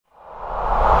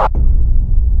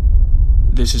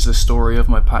This is the story of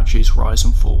my Pachy's rise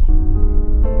and fall.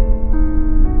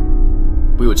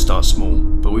 We would start small,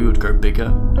 but we would grow bigger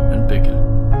and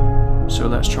bigger. So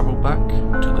let's travel back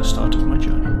to the start of my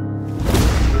journey.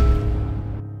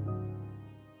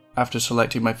 After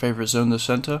selecting my favourite zone, the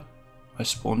centre, I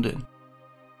spawned in.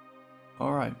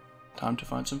 Alright, time to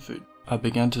find some food. I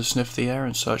began to sniff the air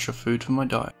in search of food for my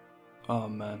diet. Oh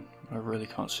man, I really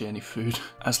can't see any food.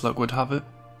 As luck would have it,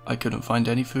 I couldn't find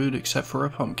any food except for a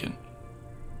pumpkin.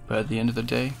 But at the end of the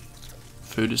day,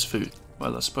 food is food.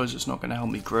 Well, I suppose it's not going to help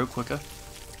me grow quicker,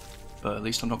 but at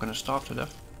least I'm not going to starve to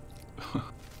death.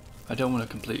 I don't want to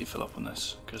completely fill up on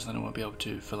this, because then I won't be able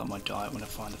to fill up my diet when I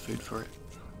find the food for it.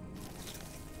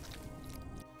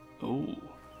 Oh,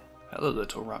 hello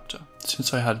little raptor.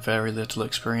 Since I had very little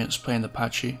experience playing the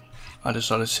Pachy, I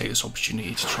decided to take this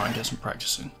opportunity to try and get some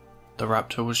practice in. The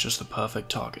raptor was just the perfect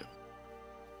target.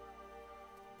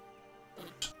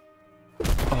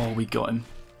 Oh, we got him.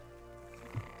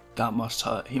 That must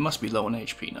hurt. He must be low on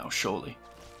HP now, surely.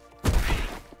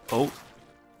 Oh,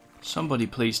 somebody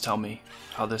please tell me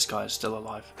how this guy is still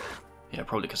alive. Yeah,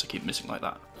 probably because I keep missing like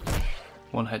that.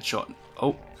 One headshot.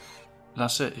 Oh,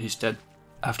 that's it, he's dead.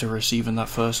 After receiving that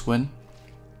first win,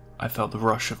 I felt the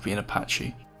rush of being a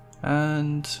Pachy,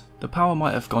 and the power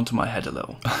might have gone to my head a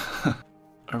little. I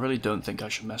really don't think I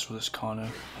should mess with this Carno.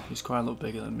 He's quite a lot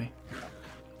bigger than me.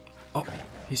 Oh,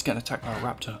 he's getting attacked by a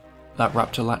raptor. That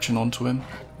raptor latching onto him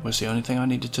was the only thing I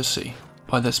needed to see.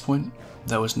 By this point,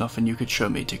 there was nothing you could show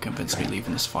me to convince me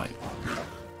leaving this fight.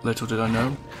 Little did I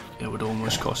know, it would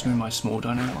almost cost me my small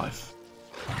dino life.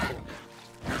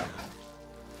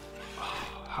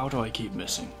 How do I keep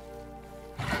missing?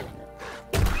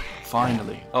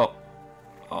 Finally. Oh,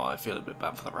 I feel a bit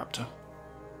bad for the raptor.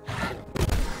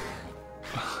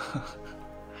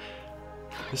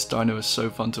 This dino is so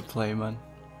fun to play, man.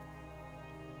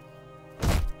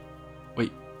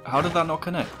 Wait, how did that not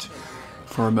connect?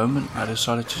 For a moment, I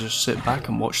decided to just sit back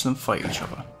and watch them fight each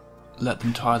other. Let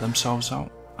them tire themselves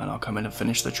out, and I'll come in and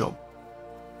finish the job.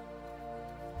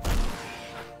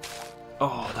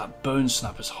 Oh, that bone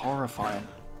snap is horrifying.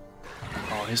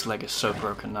 Oh, his leg is so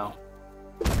broken now.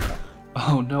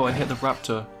 Oh no, I hit the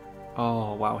raptor.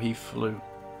 Oh wow, he flew.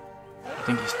 I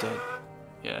think he's dead.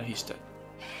 Yeah, he's dead.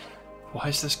 Why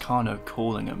is this Carno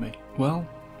calling at me? Well,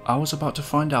 I was about to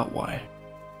find out why.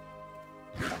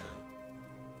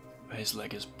 His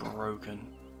leg is broken.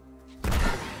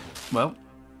 Well,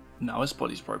 now his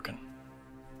body's broken.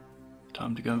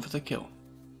 Time to go in for the kill.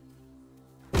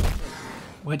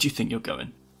 Where do you think you're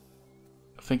going?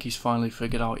 I think he's finally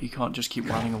figured out he can't just keep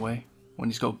running away when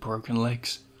he's got broken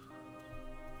legs.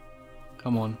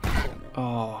 Come on.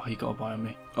 Oh, he got by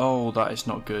me. Oh, that is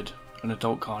not good. An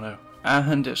adult Carno.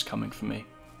 And it's coming for me.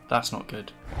 That's not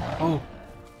good. Oh,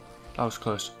 that was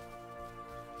close.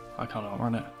 I can't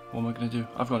outrun it. What am I going to do?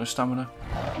 I've got no stamina.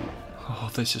 Oh,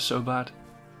 this is so bad.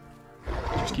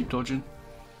 Just keep dodging.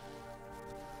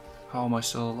 How am I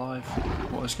still alive?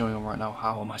 What is going on right now?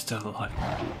 How am I still alive?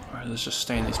 Alright, let's just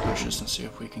stay in these bushes and see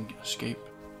if we can escape.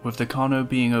 With the Carno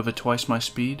being over twice my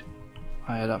speed,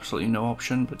 I had absolutely no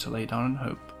option but to lay down and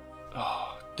hope.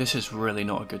 Oh, this is really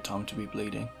not a good time to be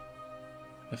bleeding.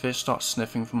 If it starts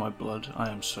sniffing for my blood, I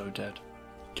am so dead.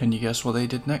 Can you guess what they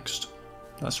did next?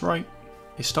 That's right,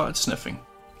 they started sniffing.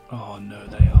 Oh no,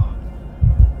 they are.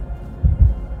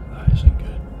 That isn't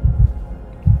good.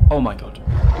 Oh my god.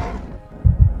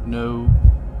 No.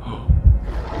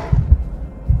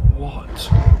 What?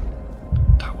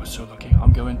 That was so lucky.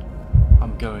 I'm going.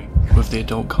 With the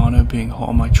adult Carno being hot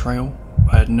on my trail,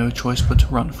 I had no choice but to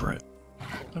run for it.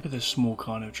 Look at this small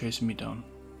Carno chasing me down.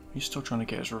 He's still trying to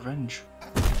get his revenge.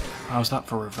 How's that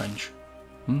for revenge?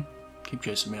 Keep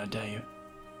chasing me, I dare you.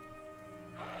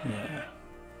 Yeah.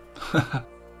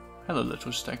 Hello,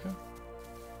 little Stego.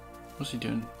 What's he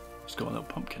doing? He's got a little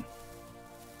pumpkin.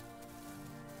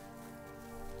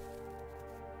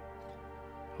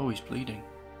 Oh, he's bleeding.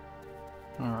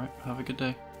 Alright, have a good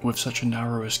day. With such a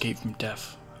narrow escape from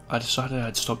death, I decided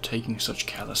I'd stop taking such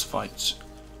careless fights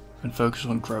and focus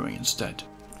on growing instead.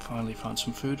 Finally found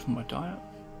some food for my diet.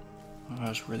 I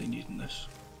was really needing this.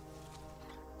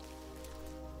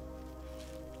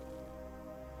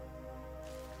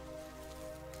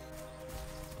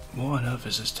 What on earth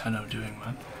is this Tenno doing,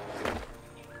 man?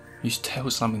 He's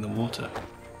tail slamming the water.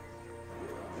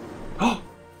 Oh!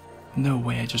 No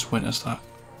way I just witnessed that.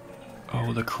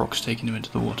 Oh, the croc's taking him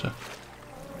into the water.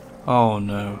 Oh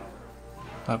no.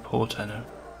 That poor Tenno.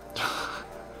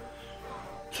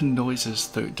 The noises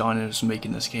that dinos make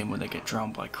in this game when they get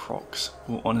drowned by crocs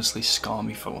will honestly scar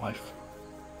me for life.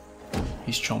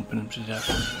 He's chomping him to death.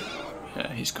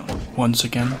 Yeah, he's gone. Once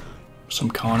again, Some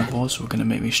carnivores were gonna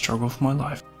make me struggle for my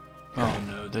life. Oh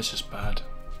no, this is bad.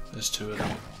 There's two of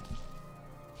them.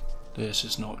 This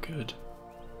is not good.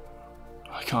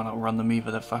 I can't outrun them either,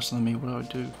 they're faster than me, what do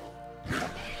I do?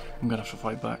 I'm gonna have to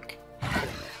fight back.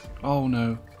 Oh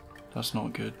no, that's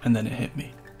not good. And then it hit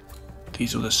me.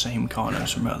 These were the same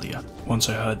carnos from earlier. Once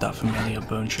I heard that familiar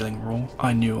bone-chilling roar,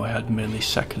 I knew I had merely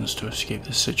seconds to escape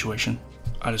this situation.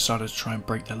 I decided to try and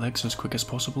break their legs as quick as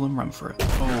possible and run for it.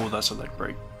 Oh, that's a leg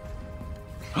break.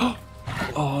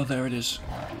 Oh, there it is.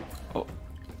 Oh,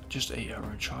 just ate her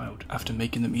own child. After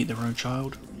making them eat their own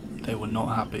child, they were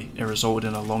not happy. It resulted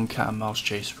in a long cat and mouse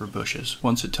chase through bushes.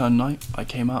 Once it turned night, I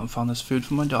came out and found this food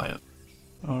for my diet.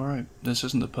 Alright, this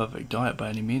isn't the perfect diet by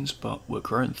any means, but we're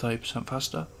growing 30%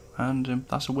 faster, and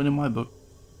that's a win in my book.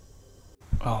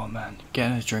 Oh man,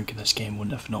 getting a drink in this game will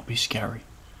never not be scary.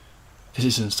 This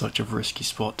is in such a risky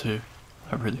spot too.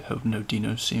 I really hope no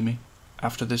dinos see me.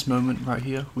 After this moment right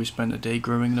here, we spent a day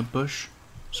growing in a bush,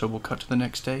 so we'll cut to the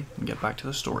next day and get back to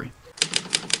the story.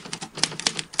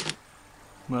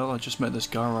 Well, I just met this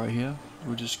guy right here.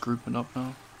 We're just grouping up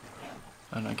now,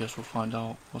 and I guess we'll find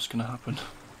out what's gonna happen.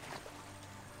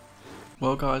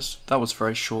 Well guys, that was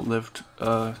very short-lived.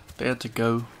 They had to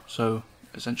go, so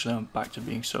essentially I'm back to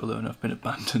being solo and I've been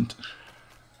abandoned.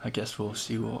 I guess we'll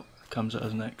see what comes at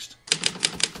us next.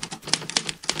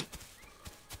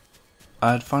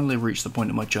 I had finally reached the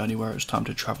point in my journey where it was time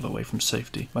to travel away from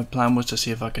safety. My plan was to see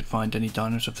if I could find any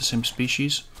dinos of the same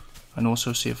species, and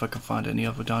also see if I could find any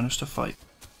other dinos to fight.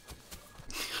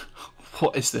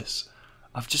 What is this?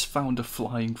 I've just found a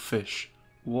flying fish.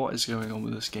 What is going on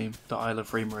with this game? The Isle of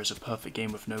Evrima is a perfect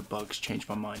game with no bugs. Changed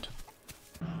my mind.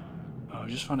 Oh, I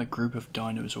just found a group of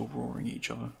dinos all roaring at each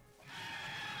other.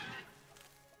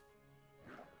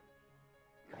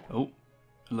 Oh,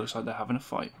 it looks like they're having a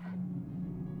fight.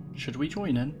 Should we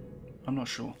join in? I'm not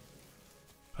sure.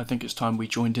 I think it's time we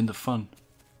joined in the fun.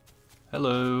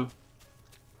 Hello.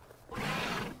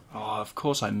 Oh, of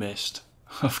course I missed.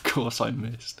 Of course I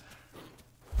missed.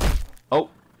 Oh,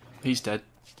 he's dead.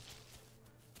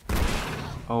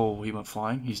 Oh, he went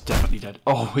flying. He's definitely dead.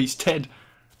 Oh, he's dead.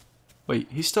 Wait,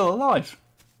 he's still alive.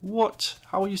 What?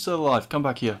 How are you still alive? Come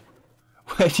back here.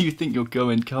 Where do you think you're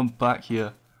going? Come back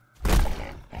here.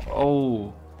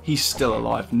 Oh, he's still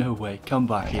alive. No way. Come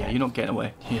back here. You're not getting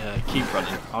away. Yeah, keep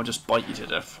running. I'll just bite you to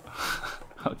death.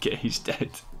 Okay, he's dead.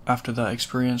 After that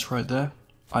experience right there,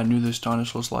 I knew this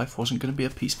dinosaur's life wasn't going to be a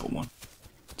peaceful one.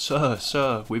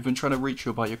 Sir, we've been trying to reach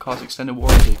you about your car's extended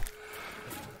warranty.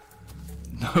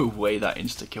 No way that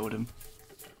insta-killed him.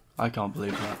 I can't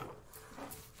believe that.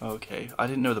 Okay, I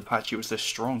didn't know the Pachy was this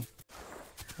strong.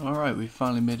 Alright, we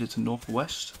finally made it to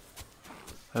Northwest.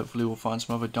 Hopefully we'll find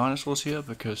some other dinosaurs here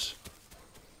because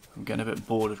I'm getting a bit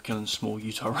bored of killing small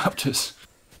Utah raptors.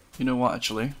 You know what,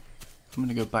 actually? I'm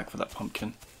gonna go back for that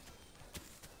pumpkin.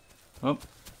 Well,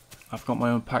 I've got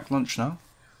my own packed lunch now.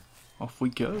 Off we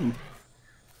go.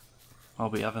 I'll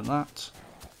be having that.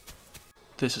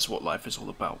 This is what life is all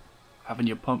about. Having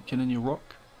your pumpkin and your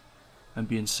rock, and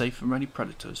being safe from any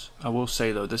predators. I will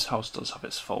say though, this house does have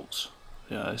its faults.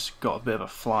 Yeah, it's got a bit of a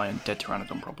fly and dead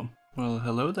pteranodon problem. Well,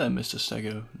 hello there, Mr.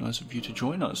 Stego. Nice of you to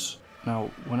join us.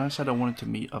 Now, when I said I wanted to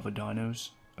meet other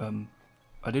dinos,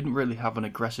 I didn't really have an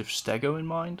aggressive Stego in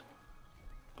mind,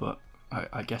 but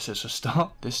I guess it's a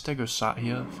start. This Stego sat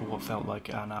here for what felt like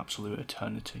an absolute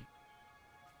eternity.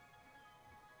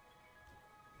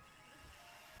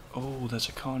 Oh, there's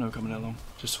a Carno coming along.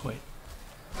 Just wait.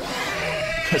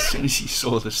 As soon as he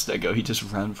saw the Stego, he just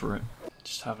ran for it.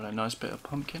 Just having a nice bit of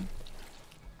pumpkin.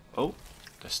 Oh,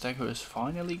 the Stego is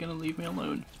finally going to leave me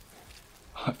alone.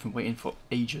 I've been waiting for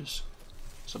ages.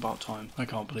 It's about time. I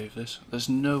can't believe this. There's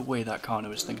no way that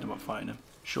Carno is thinking about fighting him.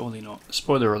 Surely not.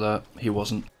 Spoiler alert, he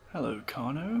wasn't. Hello,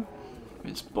 Carno.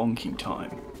 It's bonking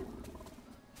time.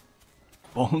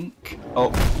 Bonk.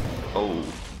 Oh.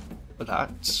 But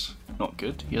that's not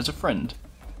good. He has a friend.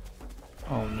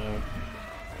 Oh no.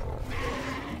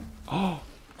 Oh.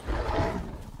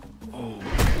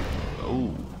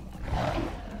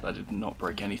 That did not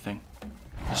break anything.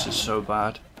 This is so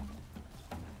bad.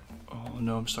 Oh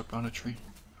no, I'm stuck behind a tree.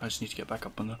 I just need to get back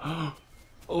up on the...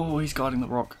 Oh, he's guarding the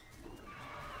rock.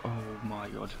 Oh my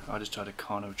god, I just had a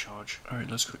Carno charge. Alright,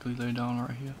 let's quickly lay down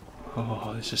right here.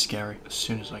 Oh, this is scary. As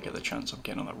soon as I get the chance, I'm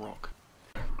getting on that rock.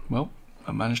 Well,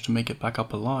 I managed to make it back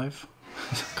up alive.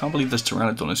 I can't believe this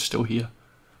pteranodon is still here.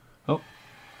 Oh,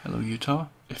 hello Utah.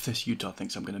 If this Utah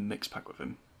thinks I'm going to mix pack with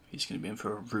him, he's going to be in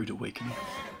for a rude awakening.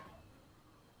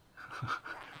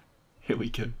 Here we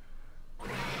go.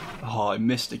 Oh, I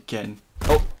missed again.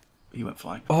 Oh, he went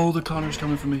flying. Oh, the Carno's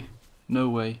coming for me. No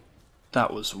way.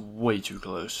 That was way too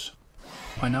close.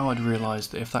 By now I'd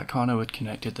realised that if that Kano had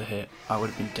connected the hit, I would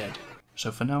have been dead.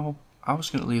 So for now, I was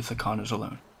going to leave the Kanos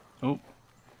alone. Oh,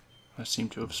 I seem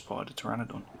to have spotted a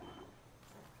Pteranodon.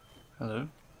 Hello?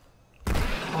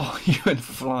 Oh, you went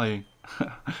flying.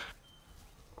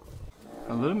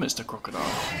 Hello, Mr. Crocodile.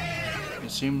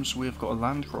 It seems we have got a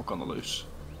land croc on the loose.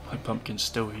 My pumpkin's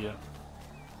still here.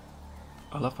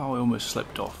 I love how I almost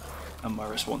slipped off, and my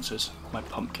response is, my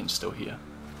pumpkin's still here.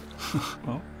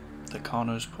 Well, the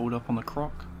Kano's pulled up on the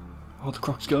croc. Oh, the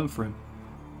croc's going for him.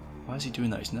 Why is he doing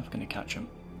that? He's never going to catch him.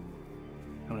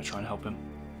 I'm going to try and help him.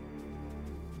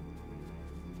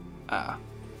 Ah.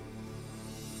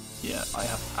 Yeah, I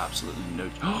have absolutely no...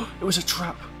 Oh, it was a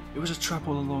trap! It was a trap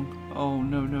all along. Oh,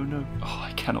 no, no, no. Oh,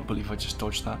 I cannot believe I just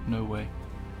dodged that. No way.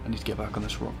 I need to get back on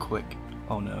this rock quick.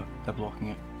 Oh no, they're blocking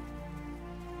it.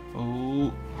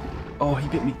 Oh. Oh, he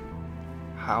bit me.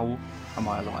 How am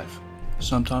I alive?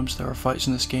 Sometimes there are fights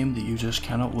in this game that you just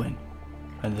cannot win.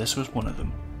 And this was one of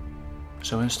them.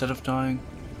 So instead of dying,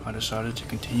 I decided to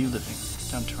continue living.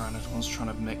 Damn Pteranodon's trying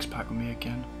to mix pack with me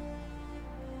again.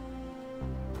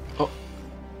 Oh.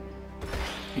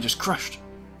 He just crashed.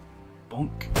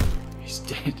 Bonk. He's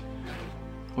dead.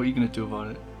 What are you going to do about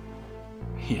it?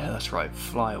 Yeah, that's right.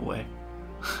 Fly away.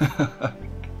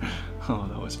 Oh,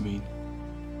 that was mean.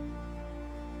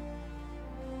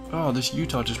 Oh, this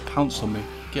Utah just pounced on me.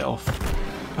 Get off.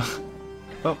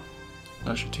 Oh,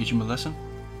 that should teach him a lesson.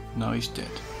 Now he's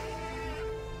dead.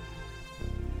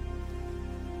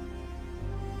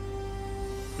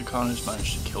 The Kano's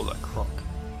managed to kill that croc.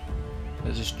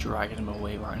 They're just dragging him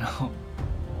away right now.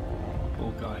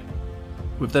 Poor guy.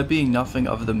 With there being nothing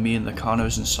other than me and the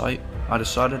Kanos in sight, I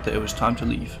decided that it was time to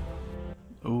leave.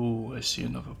 Oh, I see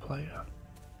another player.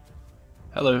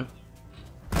 Hello.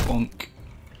 Bonk.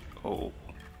 Oh,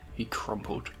 he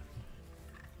crumpled.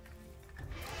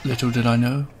 Little did I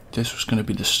know, this was going to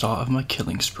be the start of my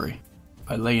killing spree.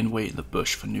 I lay in wait in the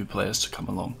bush for new players to come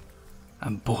along,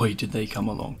 and boy did they come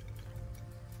along.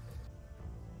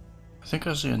 I think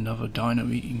I see another dino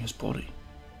eating his body.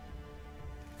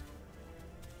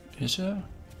 Is there?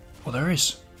 Oh, there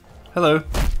is. Hello.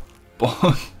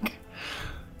 Bonk.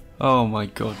 Oh my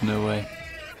god, no way.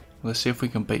 Let's see if we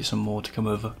can bait some more to come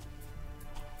over.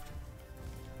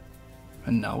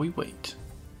 And now we wait.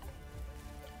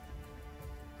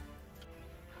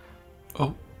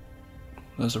 Oh,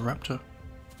 there's a raptor.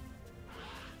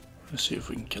 Let's see if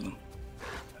we can kill him.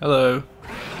 Hello.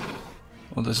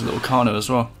 Oh, there's a little Kano as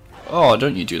well. Oh,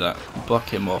 don't you do that. Buck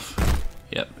him off.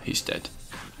 Yep, he's dead.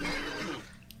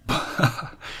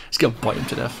 It's gonna bite him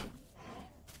to death.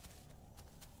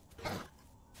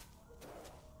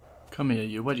 Come here,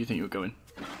 you. Where do you think you're going?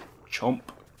 Chomp.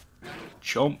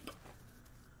 Chomp.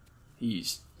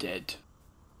 He's dead.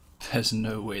 There's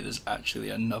no way there's actually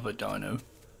another dino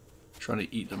trying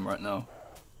to eat them right now.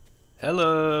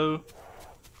 Hello.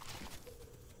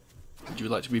 Would you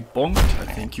like to be bonked?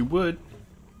 I think you would.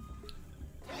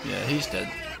 Yeah, he's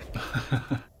dead.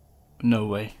 No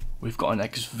way. We've got an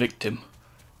ex-victim.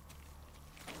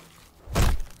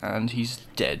 And he's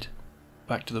dead.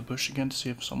 Back to the bush again to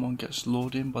see if someone gets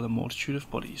lured in by the multitude of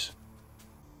bodies.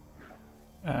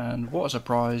 And what a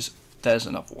surprise, there's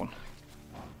another one.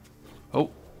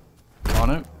 Oh,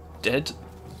 Kano, dead.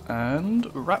 And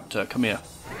raptor, come here.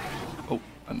 Oh,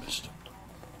 I missed.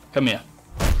 Come here.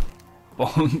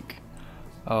 Bonk.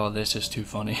 Oh, this is too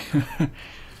funny.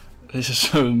 This is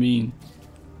so mean.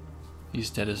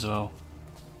 He's dead as well.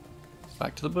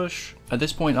 Back to the bush. At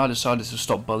this point I decided to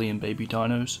stop bullying baby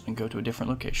dinos and go to a different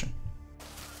location.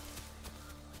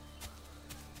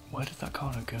 Where did that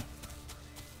Kano go?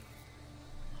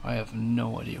 I have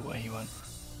no idea where he went.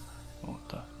 What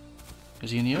the? Is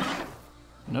he in here?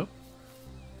 Nope.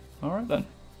 Alright then.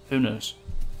 Who knows?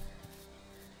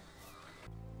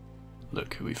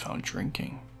 Look who we found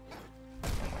drinking.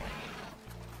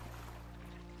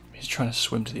 He's trying to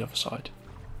swim to the other side.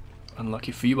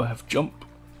 Unlucky for you, I have jump.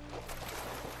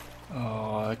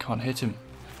 Oh, I can't hit him.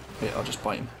 Here, I'll just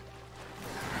bite him.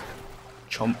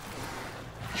 Chomp.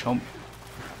 Chomp.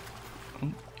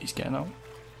 Oh, he's getting out.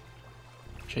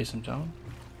 Chase him down.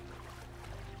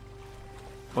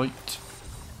 Bite.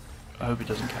 I hope he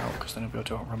doesn't get out, because then he'll be able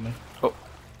to outrun me. Oh,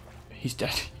 he's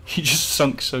dead. He just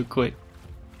sunk so quick.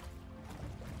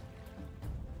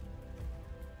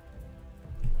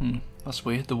 That's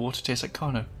weird. The water tastes like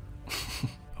Kano.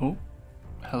 Oh,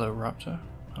 hello raptor.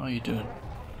 How are you doing?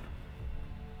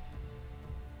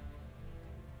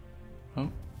 Oh,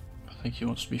 I think he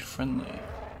wants to be friendly.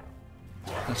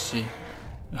 Let's see.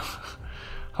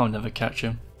 I'll never catch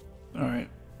him. Alright,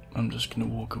 I'm just gonna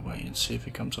walk away and see if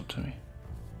he comes up to me.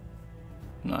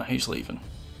 Nah, he's leaving.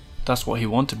 That's what he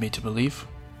wanted me to believe.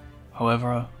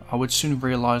 However, I would soon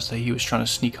realise that he was trying to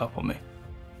sneak up on me.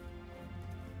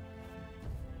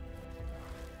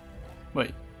 Wait,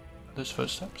 are those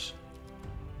footsteps?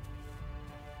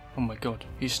 Oh my god,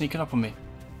 he's sneaking up on me.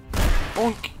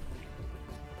 Bonk!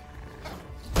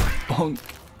 Bonk!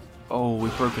 Oh, we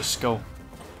broke his skull.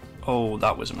 Oh,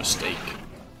 that was a mistake.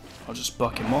 I'll just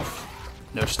buck him off.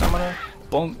 No stamina.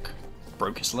 Bonk.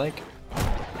 Broke his leg.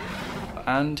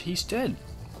 And he's dead.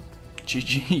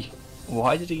 GG.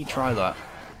 Why did he try that?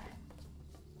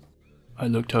 I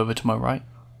looked over to my right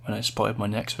when I spotted my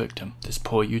next victim. This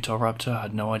poor Utah raptor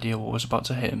had no idea what was about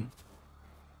to hit him.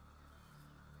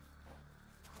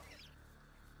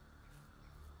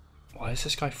 Why is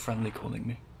this guy friendly calling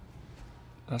me?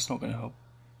 That's not going to help.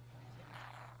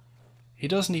 He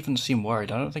doesn't even seem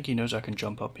worried. I don't think he knows I can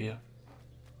jump up here.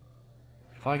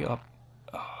 If I get up...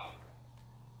 Oh.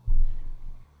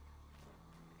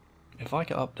 If I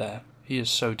get up there, he is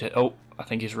so dead. Oh, I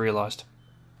think he's realised.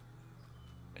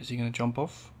 Is he going to jump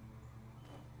off?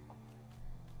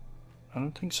 I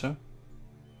don't think so.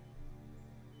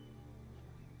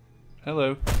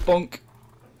 Hello. Bonk!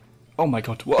 Oh my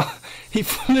god, what? He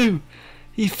flew!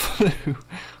 He flew!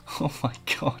 Oh my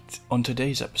god. On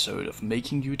today's episode of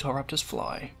Making Utah Raptors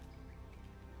Fly.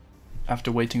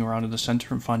 After waiting around in the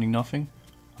centre and finding nothing,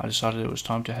 I decided it was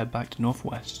time to head back to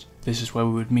Northwest. This is where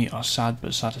we would meet our sad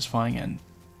but satisfying end.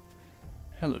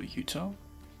 Hello, Utah.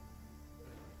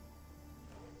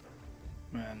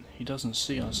 Man, he doesn't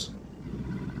see us.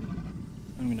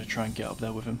 I'm gonna try and get up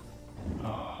there with him.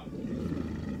 Oh.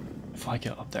 If I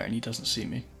get up there and he doesn't see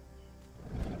me.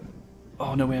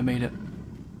 Oh, no way, I made it.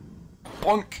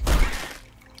 Bonk!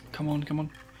 Come on, come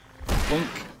on.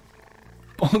 Bonk!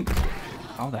 Bonk!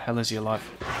 How the hell is he alive?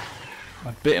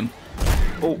 I bit him.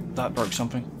 Oh, that broke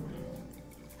something.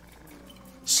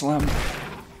 Slam.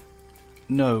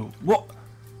 No. What?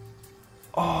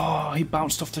 Oh, he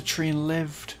bounced off the tree and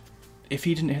lived. If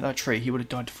he didn't hit that tree, he would have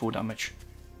died to full damage.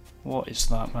 What is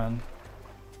that, man?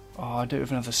 Oh, I don't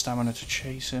even have the stamina to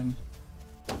chase him.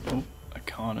 Oh, I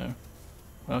can't.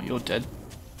 Well, you're dead.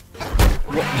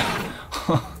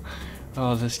 What?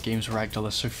 Oh, this game's ragdoll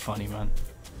is so funny, man.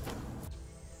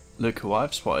 Look who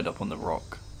I've spotted up on the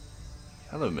rock.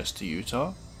 Hello, Mr.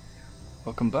 Utah.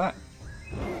 Welcome back.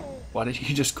 Why did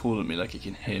he just call at me like he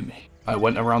can hear me? I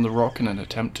went around the rock in an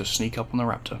attempt to sneak up on the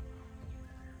raptor.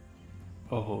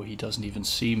 Oh, he doesn't even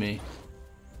see me.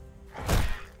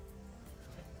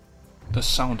 The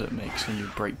sound it makes when you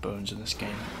break bones in this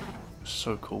game is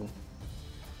so cool.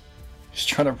 He's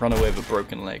trying to run away with a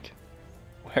broken leg.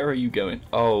 Where are you going?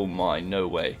 Oh my, no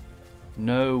way.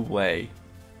 No way.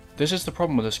 This is the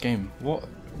problem with this game. What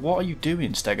are you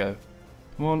doing, Stego?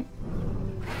 Come on.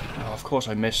 Oh, of course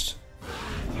I missed.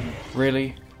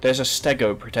 Really? There's a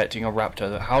Stego protecting a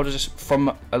raptor. How does this,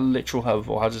 from a literal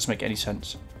herbivore, how does this make any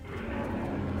sense?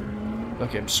 Look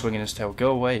at him swinging his tail.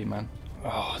 Go away, man.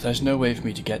 Oh, there's no way for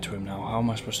me to get to him now. How am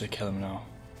I supposed to kill him now?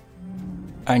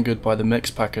 Angered by the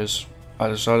mixed packers, I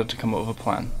decided to come up with a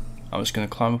plan. I was going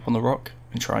to climb up on the rock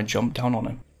and try and jump down on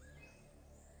him.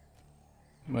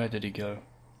 Where did he go?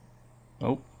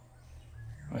 Oh,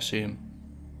 I see him.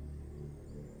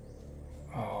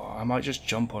 Oh, I might just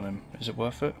jump on him. Is it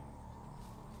worth it?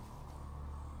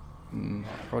 I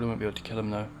probably won't be able to kill him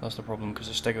though. That's the problem, because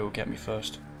the Stego will get me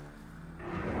first.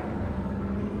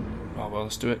 Oh well,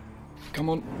 let's do it. Come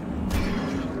on.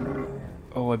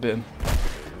 Oh, I bit him.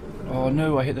 Oh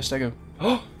no, I hit the Stego.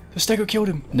 Oh, the Stego killed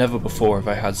him. Never before have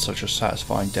I had such a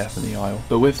satisfying death in the Isle.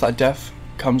 But with that death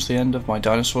comes the end of my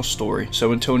dinosaur story.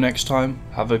 So until next time,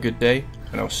 have a good day,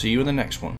 and I'll see you in the next one.